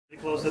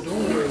Close the door?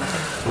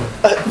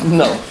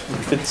 No,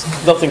 it's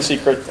nothing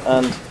secret,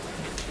 and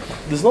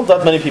there's not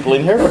that many people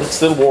in here, but it's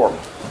still warm.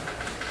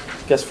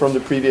 I guess from the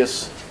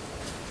previous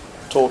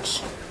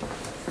talks.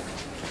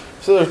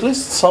 So there are at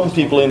least some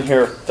people in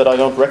here that I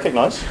don't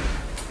recognize.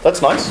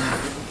 That's nice.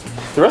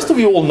 The rest of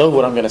you all know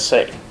what I'm going to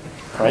say,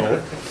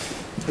 right?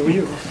 Who are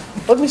you?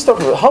 Let me start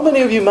with, how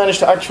many of you managed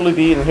to actually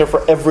be in here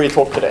for every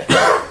talk today?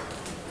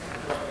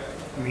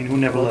 I mean, who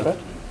never left?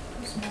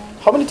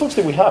 How many talks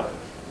did we have?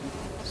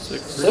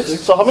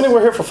 Six? So how many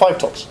were here for 5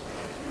 talks?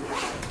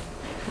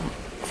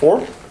 4?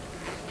 Yeah,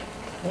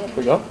 there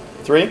we go.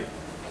 3?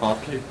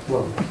 Hardly.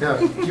 Well, yeah,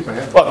 keep my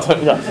hand. Well,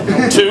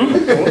 yeah.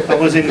 2? I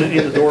was in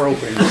the door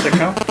opening. Does that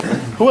count?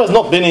 Who has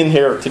not been in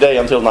here today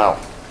until now?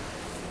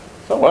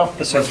 Oh, well.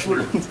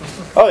 Essentially.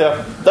 Oh,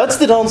 yeah. That's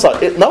the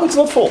downside. Now it's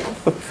not full.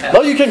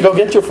 Now you can go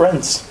get your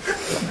friends.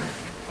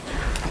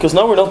 Because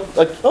now we're not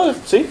like, oh,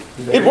 see?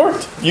 It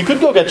worked. You could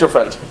go get your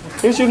friend.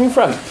 Here's your new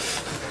friend.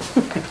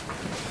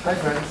 Hi,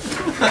 friends.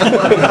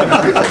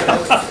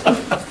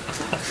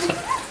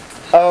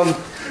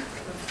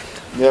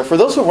 Yeah, for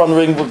those who are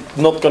wondering, we're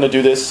not going to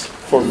do this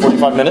for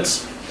 45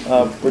 minutes.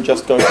 We're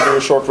just going to do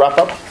a short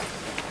wrap-up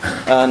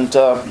and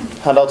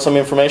hand out some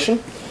information.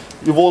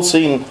 You've all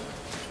seen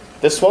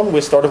this one.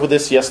 We started with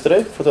this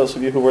yesterday, for those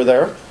of you who were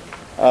there.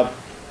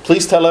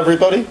 Please tell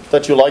everybody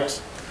that you liked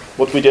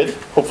what we did.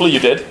 Hopefully you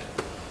did.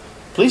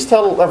 Please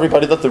tell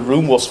everybody that the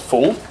room was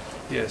full.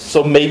 Yes.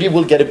 So maybe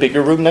we'll get a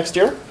bigger room next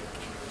year.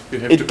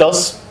 It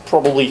does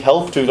probably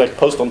help to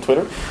post on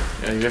Twitter.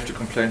 Yeah, you have to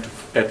complain to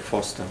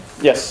FOSDEM.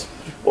 Yes,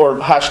 or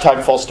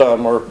hashtag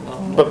FOSDEM, or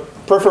but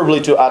preferably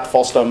to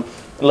 @FOSDEM,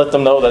 and let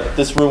them know that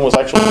this room was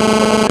actually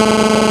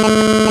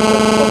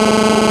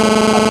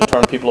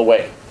turn people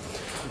away.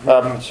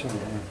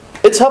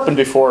 It's happened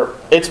before.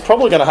 It's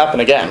probably going to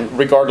happen again,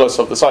 regardless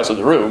of the size of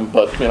the room.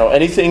 But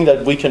anything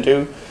that we can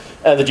do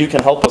and that you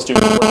can help us do,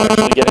 we're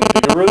actually getting a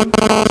bigger room.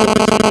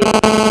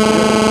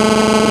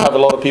 We have a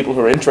lot of people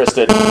who are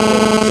interested.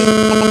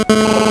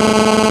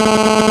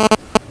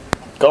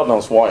 God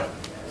knows why.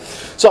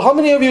 So how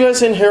many of you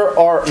guys in here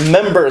are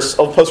members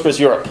of Postgres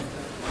Europe?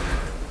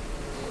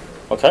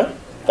 Okay,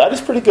 that is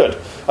pretty good.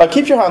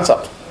 Keep your hands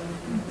up.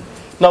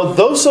 Now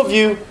those of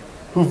you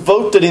who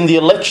voted in the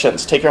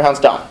elections, take your hands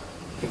down.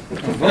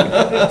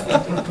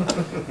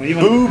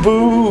 Boo,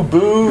 boo,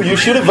 boo. You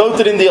should have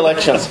voted in the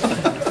elections.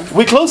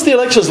 We closed the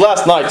elections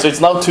last night, so it's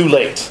now too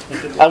late.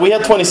 And we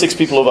had 26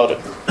 people who voted.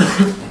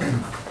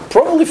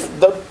 Probably,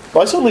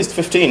 I saw at least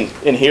 15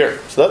 in here,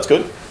 so that's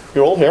good.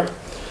 You're all here.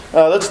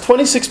 That's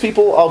 26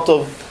 people out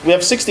of, we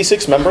have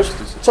 66 members.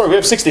 Sorry, we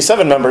have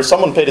 67 members.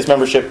 Someone paid his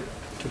membership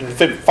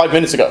 5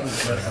 minutes ago.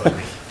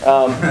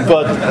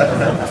 But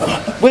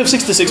we have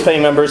 66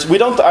 paying members. We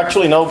don't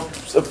actually know,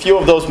 a few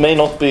of those may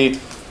not be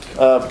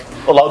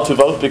allowed to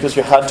vote because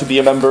you had to be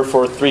a member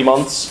for 3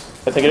 months,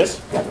 I think it is,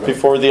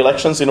 before the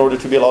elections in order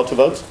to be allowed to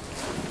vote.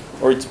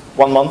 Or it's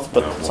 1 month,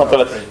 but something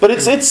like that. But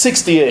it's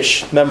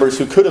 60-ish members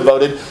who could have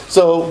voted,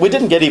 so we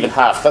didn't get even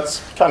half.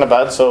 That's kind of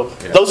bad. So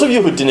those of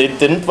you who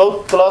didn't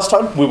vote the last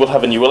time, we will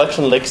have a new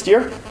election next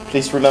year.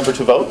 Please remember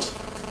to vote.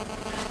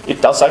 It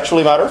does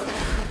actually matter.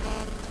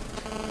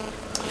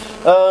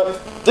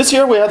 This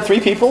year we had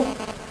 3 people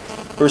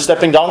who are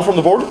stepping down from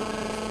the board.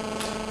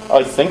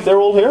 I think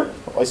they're all here.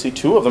 I see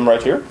 2 of them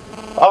right here.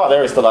 Ah,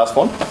 there is the last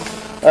one.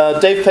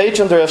 Dave Page,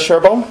 Andreas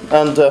Scherbaum,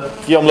 and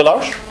Guillaume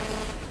Lelarge,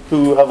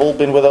 who have all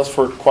been with us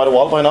for quite a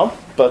while by now.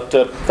 But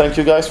thank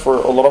you guys for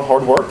a lot of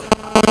hard work.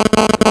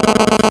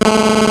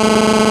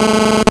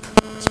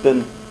 It's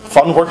been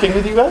fun working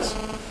with you guys,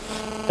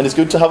 and it's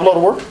good to have a lot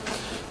of work.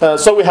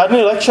 So we had an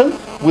election.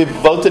 We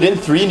voted in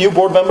 3 new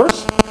board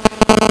members.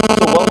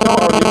 So welcome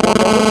our new board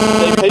members,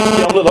 Dave Page,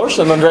 Guillaume Lelarge,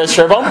 and Andreas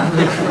Scherbaum.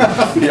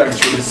 We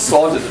actually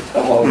sorted it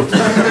around.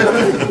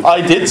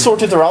 I did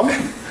sort it around.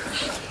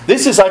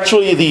 This is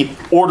actually the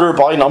order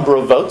by number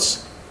of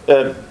votes.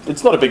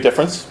 It's not a big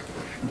difference.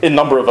 In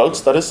number of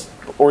votes, that is,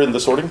 or in the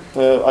sorting.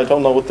 I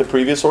don't know what the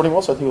previous sorting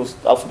was. I think it was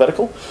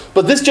alphabetical.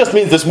 But this just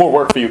means there's more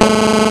work for you.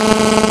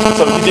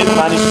 So you did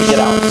manage to get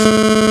out.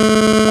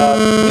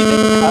 We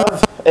didn't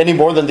have any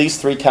more than these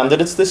 3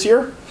 candidates this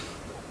year.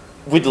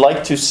 We'd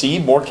like to see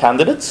more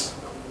candidates.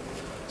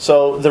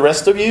 So the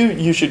rest of you,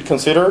 you should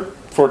consider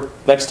for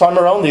next time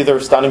around either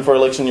standing for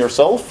election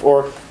yourself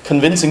or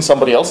convincing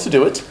somebody else to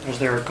do it. Was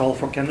there a call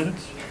for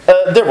candidates?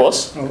 There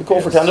was a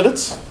call for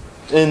candidates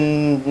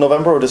in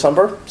November or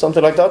December,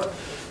 something like that.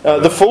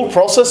 The full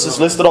process is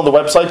listed on the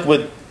website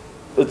with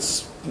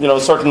its a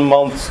certain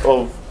amount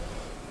of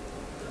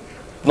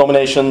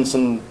nominations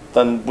and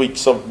then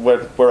weeks of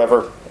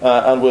wherever,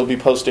 and we'll be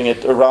posting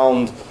it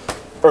around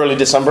early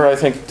December, I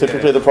think.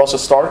 Typically the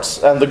process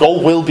starts, and the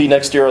goal will be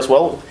next year as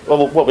well.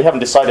 Well, we haven't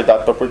decided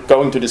that, but we're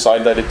going to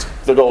decide that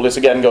the goal is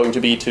again going to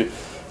be to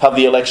have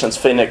the elections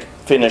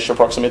finish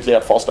approximately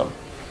at FOSDEM.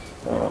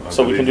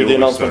 So we can do the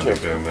announcement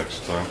here.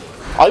 Next time.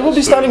 I will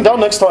be standing down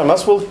next time,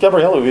 as will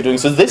Gabriella be doing.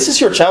 So this is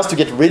your chance to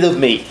get rid of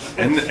me.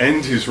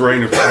 End his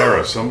reign of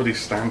terror. Somebody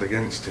stand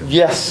against him.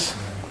 Yes.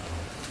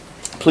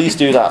 Please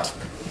do that.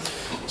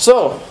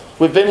 So,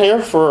 we've been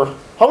here for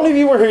How many of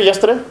you were here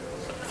yesterday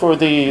for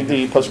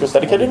the Postgres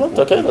dedicated event?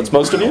 Okay, that's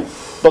most of you,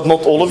 but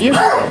not all of you.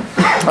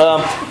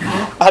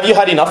 Have you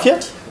had enough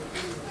yet?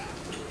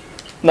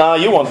 Nah,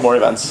 you want more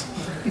events.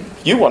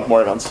 You want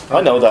more events.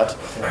 I know that.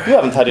 You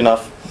haven't had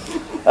enough.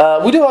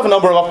 We do have a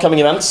number of upcoming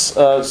events.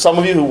 Some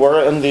of you who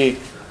were in the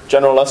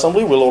General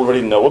Assembly will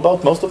already know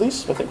about most of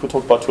these. I think we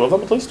talked about 2 of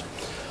them at least.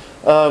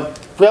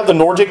 We have the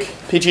Nordic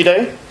PG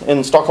Day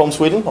in Stockholm,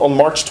 Sweden on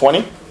March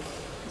 20.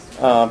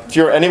 If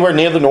you're anywhere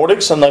near the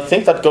Nordics, and I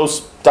think that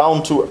goes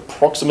down to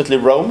approximately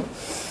Rome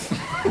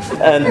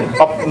and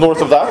up north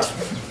of that,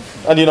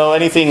 and you know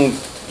anything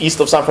east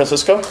of San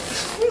Francisco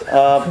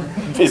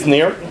is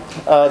near.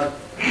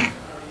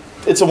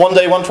 It's a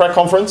one-day, one-track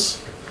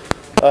conference,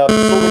 sort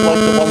of like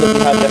the one that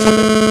we had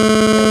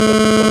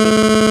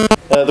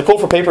yesterday. The call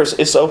for papers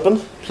is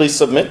open. Please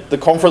submit. The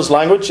conference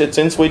language, it's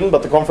in Sweden,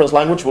 but the conference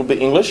language will be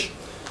English.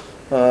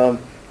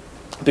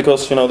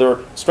 Because, you know, there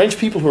are strange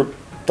people who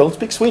don't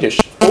speak Swedish.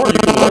 Or you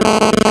can learn.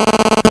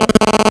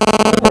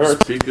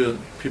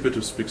 People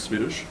to speak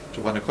Swedish,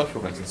 to run a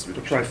conference in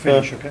Swedish. Try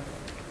Finnish, okay?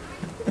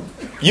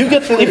 You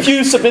get, if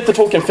you submit the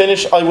talk in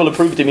Finnish, I will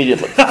approve it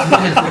immediately. Speaking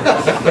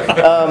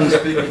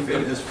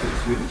Swedish?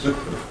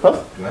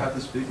 Huh? Do I have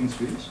to speak in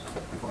Swedish?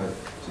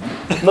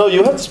 No,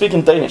 you have to speak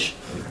in Danish.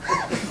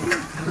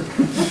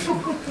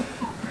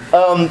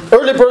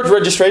 Early bird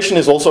registration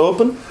is also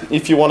open.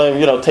 If you want to,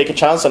 you know, take a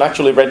chance and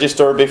actually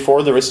register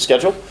before there is a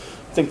schedule.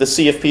 I think the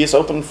CFP is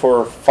open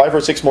for 5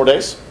 or 6 more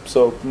days,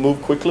 so move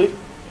quickly.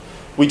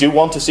 We do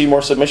want to see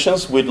more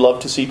submissions. We'd love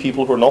to see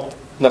people who are not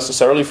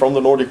necessarily from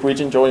the Nordic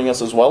region joining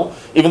us as well,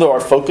 even though our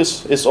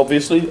focus is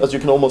obviously, as you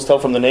can almost tell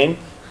from the name,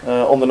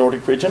 on the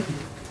Nordic region.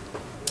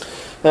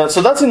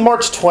 So that's in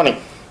March 20.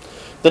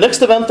 The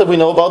next event that we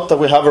know about that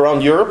we have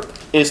around Europe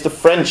is the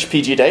French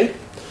PG Day.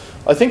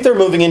 I think they're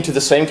moving into the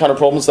same kind of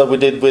problems that we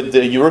did with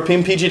the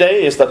European PG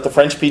Day, is that the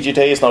French PG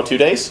Day is now 2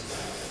 days.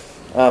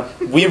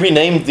 We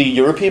renamed the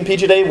European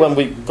PG Day when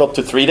we got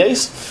to 3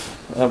 days.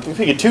 We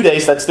figured 2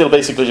 days, that's still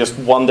basically just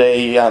 1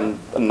 day and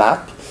a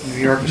nap.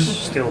 New York is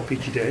still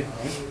PG Day,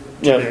 right?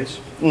 2 days.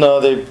 No,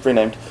 they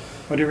renamed.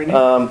 What do you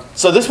rename?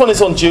 So this one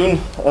is on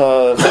June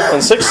 5th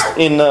and 6th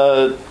in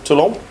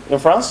Toulon, in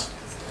France.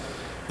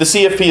 The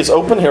CFP is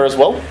open here as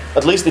well.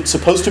 At least it's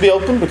supposed to be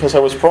open, because I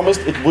was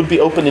promised it would be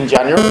open in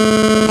January.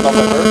 This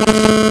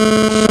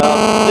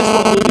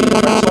one will be in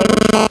French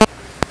language.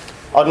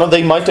 I don't know,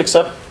 they might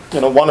accept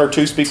 1 or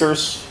 2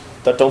 speakers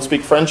that don't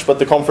speak French, but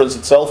the conference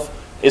itself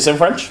is in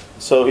French.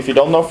 So if you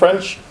don't know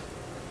French,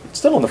 it's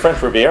still on the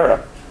French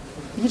Riviera.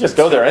 You just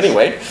go there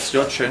anyway. It's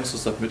your chance to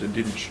submit in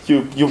Danish.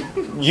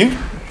 You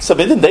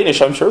submit in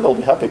Danish, I'm sure they'll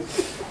be happy.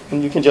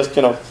 And you can just,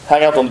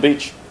 hang out on the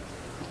beach.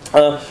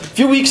 A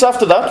few weeks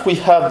after that, we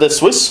have the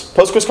Swiss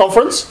Postgres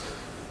conference.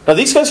 Now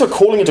these guys are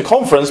calling it a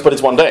conference, but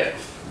it's 1 day.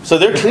 So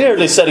they're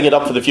clearly setting it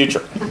up for the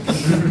future.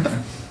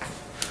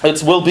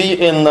 It will be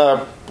in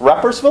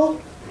Rapperswil?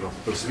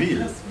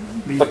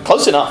 But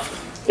close enough.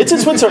 It's in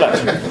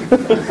Switzerland.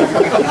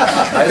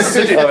 Nice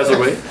city, by the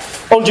way.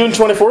 On June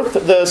 24th,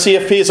 the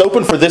CFP is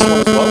open for this one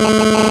as well.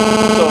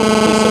 So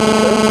please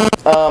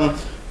submit there.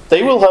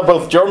 They will have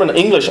both German,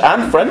 English,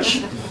 and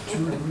French.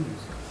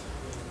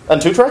 And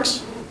 2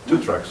 tracks? 2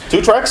 tracks.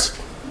 2 tracks.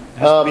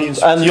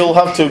 And you'll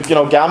have to,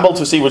 gamble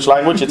to see which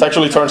language it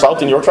actually turns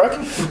out in your track.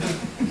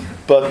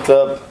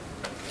 But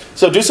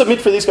so do submit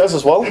for these guys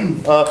as well.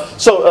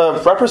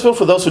 Rapperswil,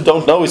 for those who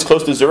don't know, is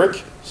close to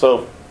Zurich,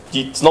 so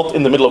it's not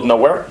in the middle of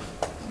nowhere.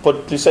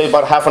 But you say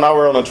about half an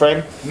hour on a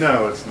train?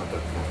 No, it's not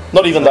that far.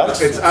 Not even that?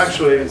 It's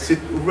actually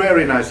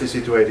very nicely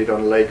situated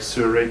on Lake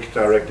Zurich,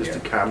 directly to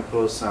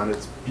campus, and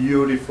it's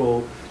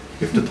beautiful.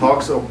 If the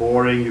talks are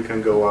boring, you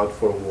can go out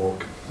for a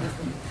walk.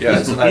 Yeah,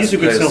 it's a nice He's a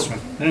good place.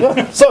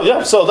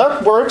 salesman. So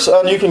that works,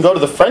 and you can go to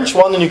the French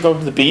one and you go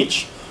to the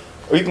beach,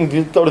 or you can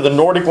go to the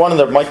Nordic one and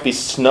there might be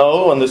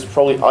snow and there's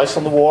probably ice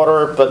on the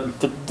water, but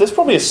there's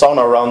probably a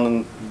sauna around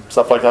and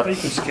stuff like that. Or you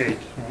can skate.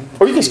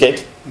 Right? Or you can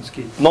skate.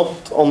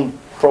 Not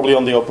probably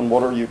on the open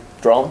water, you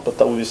drown, but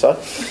that would be sad.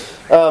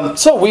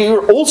 So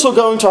we're also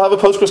going to have a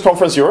Postgres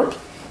Conference Europe.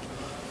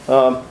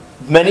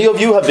 Many of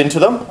you have been to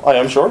them, I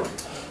am sure.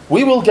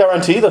 We will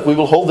guarantee that we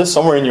will hold this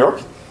somewhere in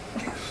Europe.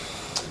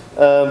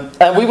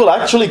 And we will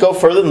actually go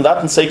further than that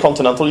and say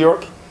continental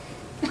Europe.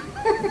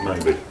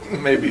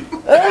 Maybe.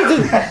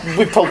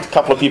 We've told a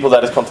couple of people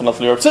that it's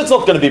continental Europe, so it's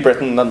not going to be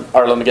Britain and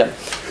Ireland again.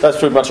 That's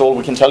pretty much all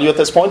we can tell you at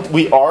this point.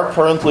 We are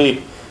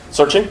currently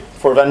searching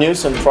for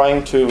venues and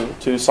trying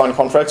to sign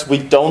contracts. We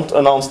don't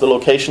announce the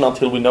location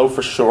until we know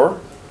for sure.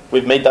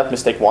 We've made that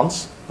mistake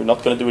once. We're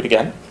not going to do it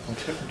again.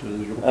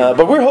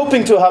 But we're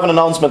hoping to have an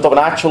announcement of an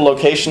actual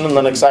location and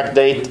an exact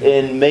date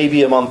in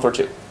maybe a month or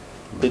 2.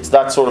 It's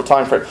that sort of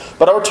time frame.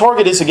 But our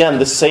target is, again,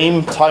 the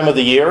same time of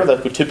the year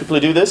that we typically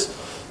do this,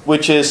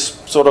 which is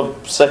sort of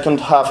second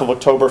half of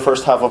October,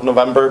 first half of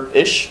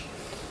November-ish.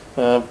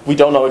 We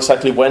don't know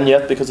exactly when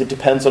yet, because it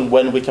depends on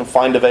when we can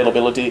find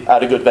availability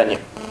at a good venue.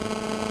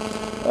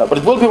 But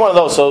it will be one of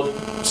those, so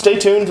stay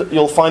tuned.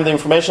 You'll find the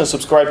information.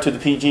 Subscribe to the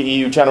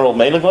PGEU general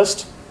mailing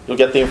list. You'll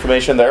get the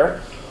information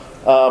there.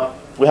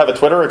 We have a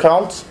Twitter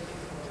account.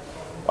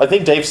 I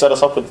think Dave set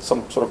us up with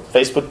some sort of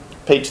Facebook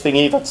page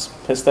thingy. That's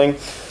his thing.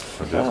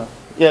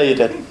 Yeah, you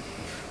did.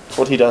 That's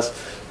what he does.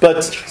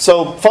 But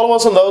so follow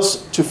us on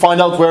those to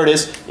find out where it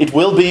is. It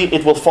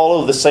will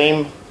follow the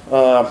same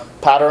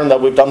pattern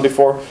that we've done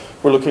before.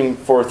 We're looking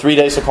for 3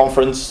 days of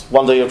conference,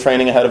 1 day of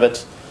training ahead of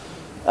it,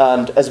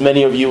 and as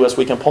many of you as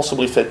we can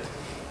possibly fit.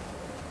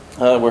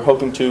 We're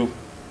hoping to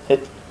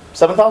hit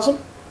 7,000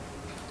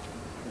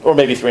 or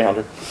maybe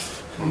 300.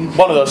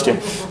 One of those two.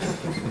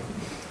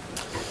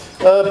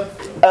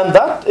 And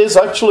that is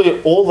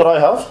actually all that I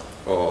have.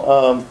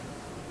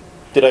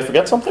 Did I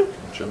forget something?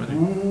 Germany.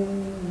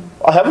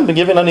 I haven't been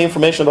given any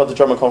information about the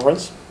German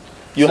conference.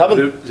 You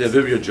haven't? There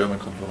will be a German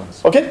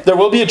conference. Okay, there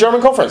will be a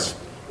German conference.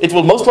 It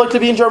will most likely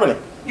be in Germany.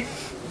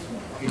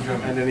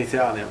 And an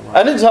Italian one.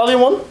 And an Italian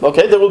one?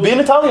 Okay, there will be an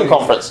Italian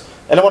conference.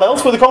 Anyone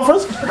else with a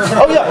conference?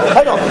 Oh yeah,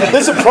 hang on.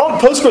 There's a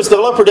Prague Postgres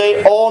Developer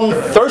Day on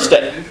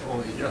Thursday.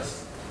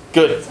 Yes.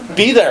 Good.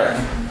 Be there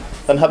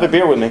and have a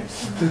beer with me.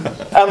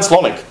 And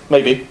Slonik,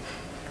 maybe.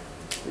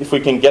 If we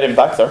can get him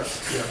back there.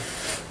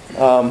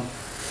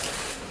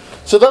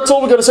 So that's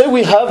all we're going to say.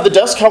 We have the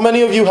desk. How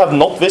many of you have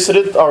not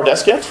visited our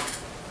desk yet?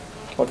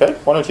 Okay,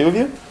 1 or 2 of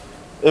you.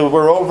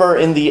 We're over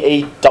in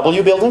the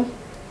AW building,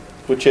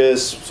 which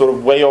is sort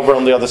of way over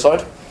on the other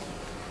side.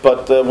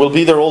 But we'll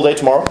be there all day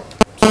tomorrow.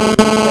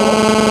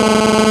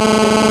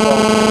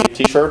 A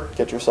t-shirt,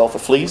 get yourself a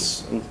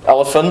fleece, an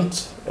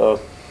elephant, a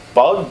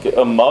bug,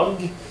 a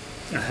mug,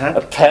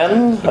 a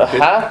pen, a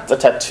hat, a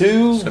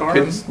tattoo.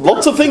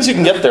 Lots of things you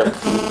can get there.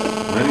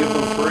 Many of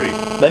them free.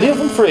 Many of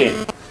them free.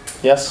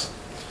 Yes.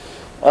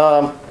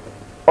 Are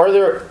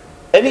there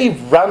any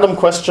random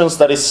questions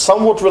that is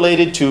somewhat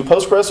related to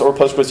Postgres or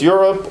Postgres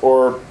Europe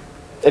or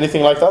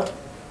anything like that?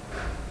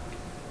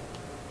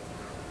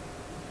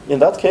 In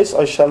that case,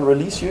 I shall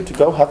release you to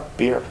go have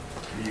beer.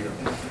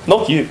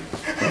 Not you.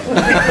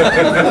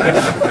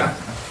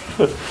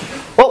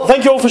 Well,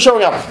 thank you all for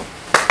showing up.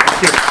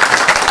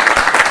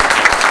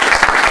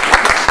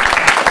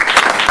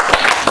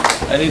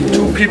 I need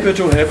 2 people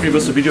to help me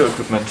with the video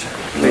equipment,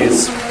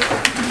 please.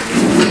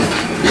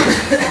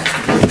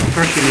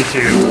 First you need to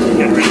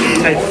get rid of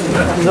the tape.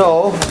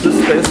 No, this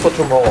stays for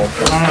tomorrow.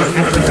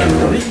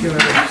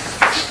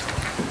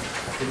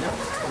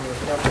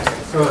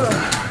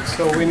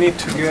 So we need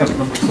to get,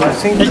 I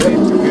think we need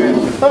to get...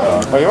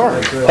 Oh, there you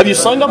are. Have you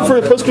signed up for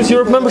a Postgres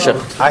Europe membership?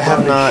 I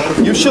have not.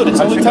 You should. It's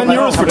only 10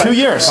 euros for 2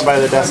 years. I'll buy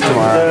the desk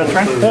tomorrow.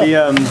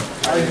 Yeah.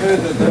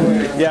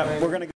 Yeah, we're gonna.